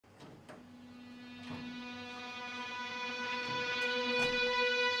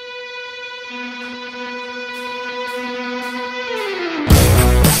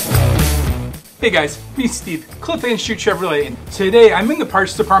Hey guys, me Steve, Cliff Anschuetz Chevrolet, and today I'm in the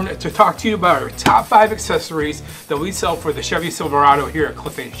parts department to talk to you about our top 5 accessories that we sell for the Chevy Silverado here at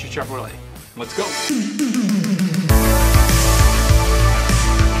Cliff Anschuetz Chevrolet. Let's go.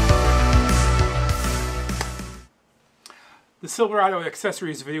 The Silverado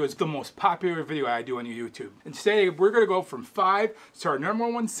accessories video is the most popular video I do on YouTube. And today we're going to go from 5 to our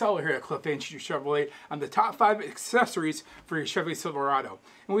 #1 seller here at Cliff Anschuetz Chevrolet on the top 5 accessories for your Chevy Silverado.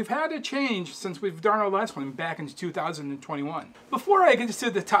 And we've had a change since we've done our last one back in 2021. Before I get to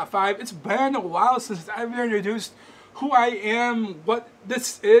the top 5, it's been a while since I've introduced who I am, what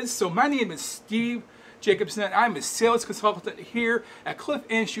this is. So my name is Steve Jacobson. I'm a sales consultant here at Cliff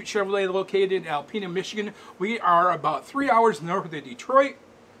Anschuetz Chevrolet, located in Alpena, Michigan. We are about 3 hours north of Detroit.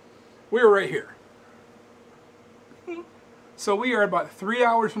 We're right here. So we are about 3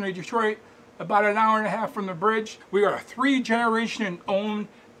 hours from Detroit, about an hour and a half from the bridge. We are a 3-generation owned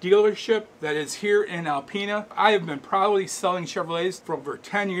dealership that is here in Alpena. I have been proudly selling Chevrolets for over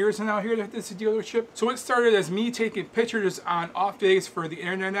 10 years now here at this dealership. So it started as me taking pictures on off days for the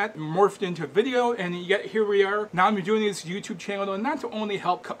internet, morphed into video, and yet here we are. Now I'm doing this YouTube channel not to only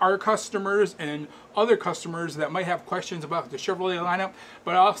help our customers and other customers that might have questions about the Chevrolet lineup,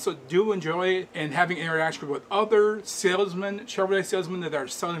 but I also do enjoy and having interaction with other salesmen, Chevrolet salesmen that are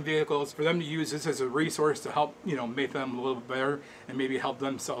selling vehicles, for them to use this as a resource to help, make them a little bit better and maybe help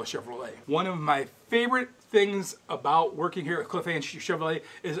them sell a Chevrolet. One of my favorite things about working here at Cliff Anschuetz Chevrolet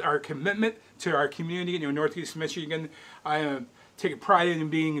is our commitment to our community in Northeast Michigan. I am taking pride in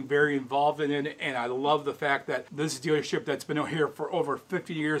being very involved in it, and I love the fact that this dealership that's been here for over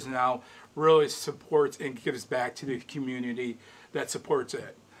 50 years now really supports and gives back to the community that supports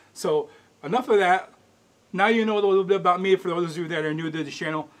it. So enough of that. Now you know a little bit about me. For those of you that are new to the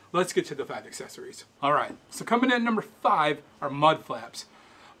channel, let's get to the 5 accessories. Alright, so coming in at number 5 are mud flaps.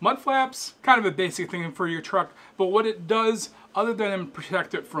 Mud flaps, kind of a basic thing for your truck, but what it does, other than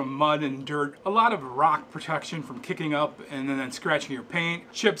protect it from mud and dirt, a lot of rock protection from kicking up and then scratching your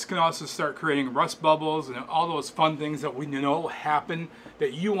paint. Chips can also start creating rust bubbles and all those fun things that we know happen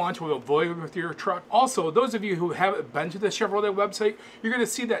that you want to avoid with your truck. Also, those of you who haven't been to the Chevrolet website, you're going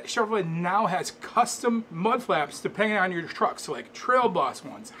to see that Chevrolet now has custom mud flaps depending on your truck. So like Trail Boss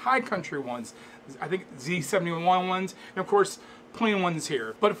ones, High Country ones, I think Z71 ones, and of course plain ones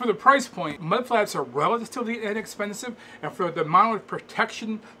here. But for the price point, mud flaps are relatively inexpensive, and for the amount of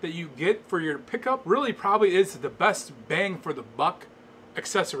protection that you get for your pickup, really probably is the best bang for the buck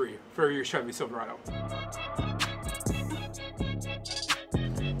accessory for your Chevy Silverado.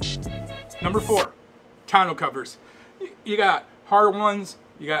 Number 4, tonneau covers. You got hard ones,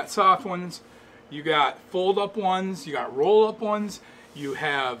 you got soft ones, you got fold-up ones, you got roll-up ones, you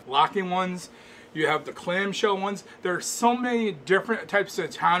have locking ones, you have the clamshell ones. There are so many different types of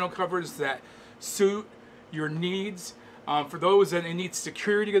tonneau covers that suit your needs. For those that need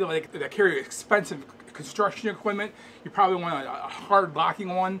security, like that carry expensive construction equipment, you probably want a hard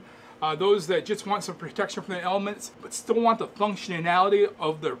locking one. Those that just want some protection from the elements, but still want the functionality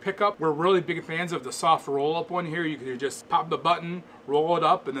of their pickup, we're really big fans of the soft roll-up one here. You can just pop the button, roll it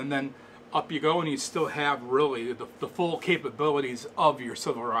up, and then up you go, and you still have really the full capabilities of your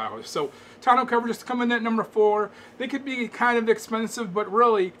Silverado. So tonneau covers come in at number 4. They could be kind of expensive, but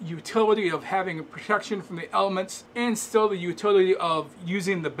really utility of having protection from the elements and still the utility of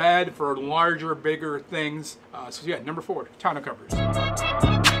using the bed for larger, bigger things. So yeah, number 4, tonneau covers.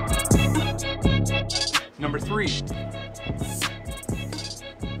 Number 3.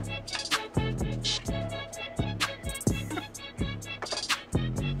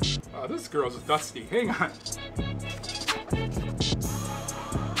 This girl's dusty. Hang on.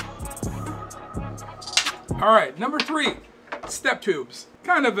 Alright, number 3, step tubes.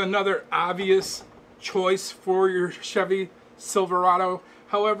 Kind of another obvious choice for your Chevy Silverado.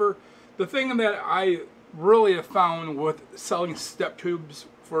 However, the thing that I really have found with selling step tubes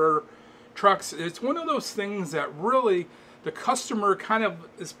for trucks, it's one of those things that really the customer kind of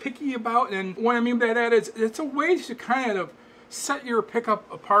is picky about. And what I mean by that is it's a way to kind of set your pickup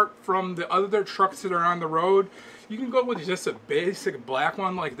apart from the other trucks that are on the road. You can go with just a basic black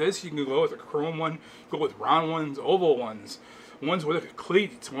one like this. You can go with a chrome one, go with round ones, oval ones, ones with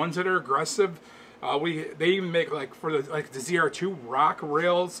cleats, ones that are aggressive. They even make like for the ZR2 rock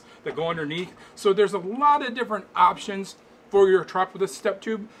rails that go underneath. So there's a lot of different options for your truck with a step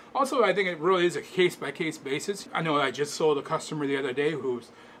tube. Also, I think it really is a case-by-case basis. I know I just sold a customer the other day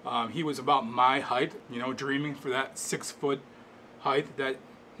who's he was about my height, dreaming for that 6-foot height that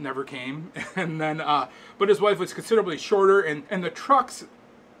never came. And then but his wife was considerably shorter, and the trucks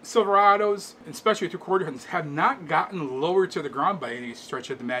Silverados, especially 3/4 tons, have not gotten lower to the ground by any stretch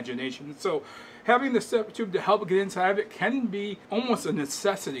of the imagination. So having the step tube to help get inside of it can be almost a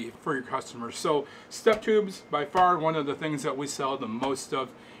necessity for your customers. So step tubes, by far one of the things that we sell the most of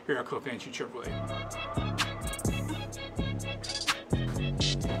here at Cliff Anschuetz Chevrolet.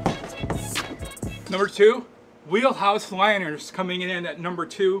 Number 2, wheelhouse liners coming in at number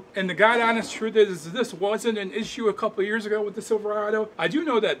 2. And the God honest truth is this wasn't an issue a couple years ago with the Silverado. I do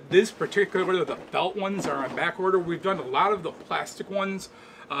know that this particular, the felt ones are on back order. We've done a lot of the plastic ones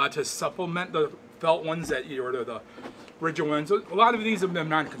to supplement the felt ones that you order, the rigid ones. A lot of these have been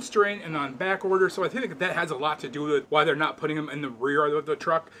non-constrained and on back order, so I think that has a lot to do with why they're not putting them in the rear of the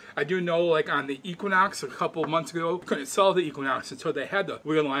truck. I do know, like on the Equinox a couple months ago, couldn't sell the Equinox until they had the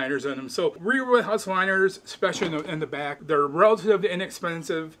wheel liners in them. So rear wheelhouse liners, especially in the back, they're relatively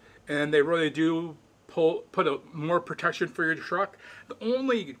inexpensive, and they really do put a more protection for your truck. The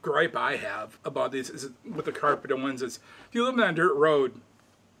only gripe I have about these is with the carpeted ones is if you live on a dirt road,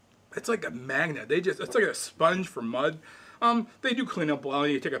 it's like a magnet. It's like a sponge for mud. They do clean up well.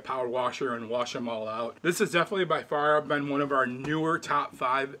 You take a power washer and wash them all out. This has definitely by far been one of our newer top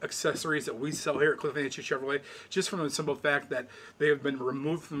 5 accessories that we sell here at Cliff Anschuetz Chevrolet, just from the simple fact that they have been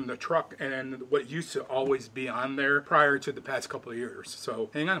removed from the truck and what used to always be on there prior to the past couple of years. So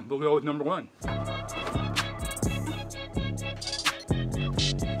hang on, we'll go with number 1.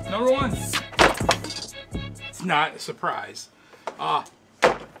 Number 1. It's not a surprise.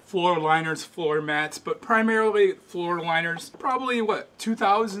 Floor liners, floor mats, but primarily floor liners. Probably what,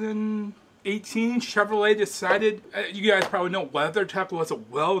 2018 Chevrolet decided, you guys probably know WeatherTech was a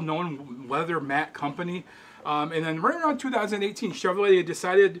well-known weather mat company. And then right around 2018,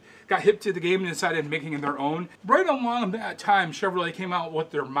 Chevrolet got hip to the game and decided making their own. Right along that time, Chevrolet came out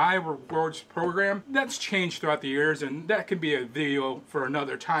with their My Rewards program. That's changed throughout the years, and that can be a video for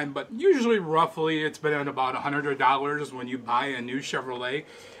another time, but usually roughly it's been at about $100 when you buy a new Chevrolet.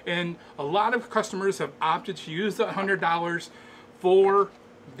 And a lot of customers have opted to use the $100 for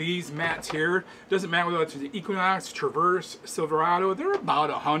these mats here. Doesn't matter whether it's the Equinox, Traverse, Silverado, they're about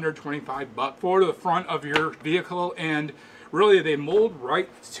 $125 for the front of your vehicle, and really they mold right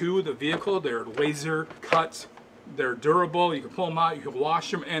to the vehicle. They're laser cut, they're durable, you can pull them out, you can wash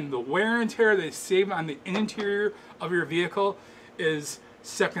them, and the wear and tear they save on the interior of your vehicle is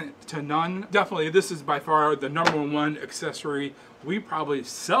second to none. Definitely, this is by far the #1 accessory we probably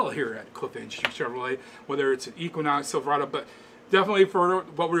sell here at Cliff Anschuetz Chevrolet, whether it's an Equinox, Silverado, but definitely for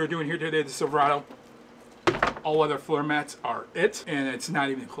what we were doing here today, the Silverado, all other floor mats are it, and it's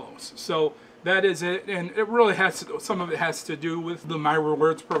not even close. So that is it, and it really has to, some of it has to do with the My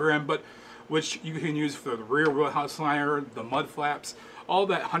Rewards program, but which you can use for the rear wheelhouse liner, the Mudflaps, all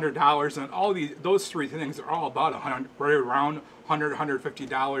that $100, and all those 3 things are all about right around $100,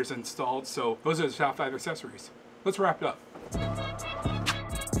 $150 installed. So those are the top 5 accessories. Let's wrap it up.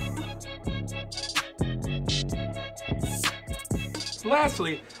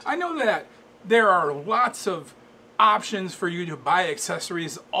 Lastly, I know that there are lots of options for you to buy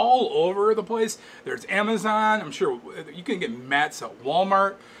accessories all over the place. There's Amazon. I'm sure you can get mats at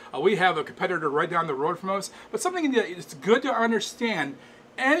Walmart. We have a competitor right down the road from us. But something that it's good to understand,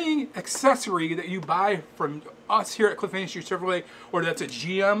 any accessory that you buy from us here at Cliff Anschuetz Chevrolet, or that's a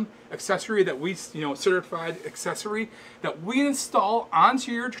GM accessory that we, certified accessory that we install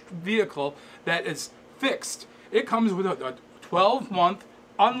onto your vehicle that is fixed, it comes with a 12-month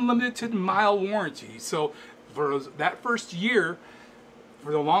unlimited mile warranty. So for that first year,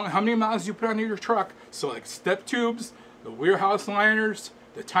 for how many miles you put on your truck, so like step tubes, the wheelhouse liners,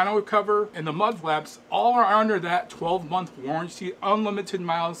 the tonneau cover, and the mud flaps, all are under that 12-month warranty, unlimited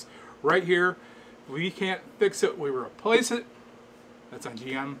miles right here. If we can't fix it, we replace it. That's on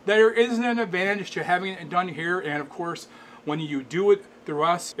GM. There is an advantage to having it done here, and of course, when you do it through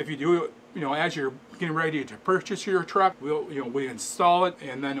us, if you do it, as you're getting ready to purchase your truck, we install it,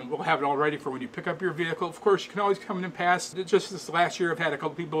 and then we'll have it all ready for when you pick up your vehicle. Of course, you can always come in and pass. Just this last year, I've had a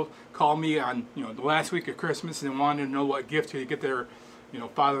couple people call me on, the last week of Christmas and wanted to know what gift to get their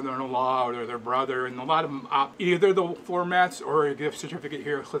father-in-law or their brother, and a lot of them opt either the floor mats or a gift certificate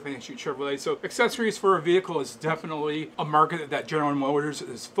here at Cliff Anschuetz Chevrolet. So accessories for a vehicle is definitely a market that General Motors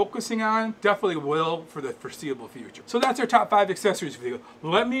is focusing on, definitely will for the foreseeable future. So that's our top 5 accessories for you.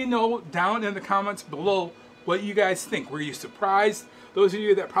 Let me know down in the comments below what you guys think. Were you surprised? Those of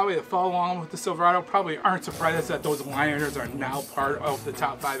you that probably follow along with the Silverado probably aren't surprised that those liners are now part of the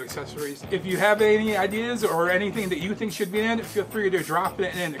top 5 accessories. If you have any ideas or anything that you think should be in it, feel free to drop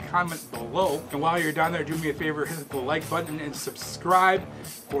it in the comments below. And while you're down there, do me a favor, hit the like button and subscribe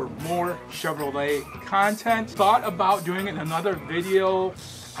for more Chevrolet content. Thought about doing another video.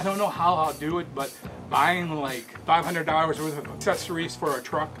 I don't know how I'll do it, but buying like $500 worth of accessories for a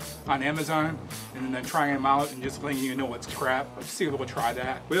truck on Amazon and then trying them out and just letting you know it's crap. Let's see if we'll try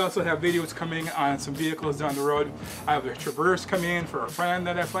that. We also have videos coming on some vehicles down the road. I have a Traverse coming in for a friend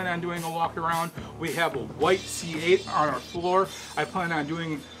that I plan on doing a walk around. We have a white C8 on our floor. I plan on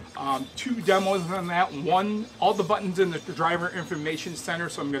doing 2 demos on that. One, all the buttons in the driver information center,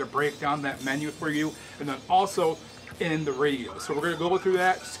 so I'm going to break down that menu for you, and then also in the radio. So we're going to go through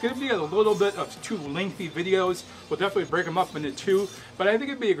that. It's going to be a little bit of 2 lengthy videos. We'll definitely break them up into 2, but I think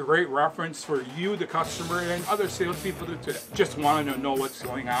it'd be a great reference for you, the customer, and other salespeople to just want to know what's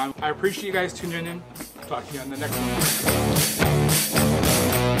going on. I appreciate you guys tuning in. Talk to you on the next one.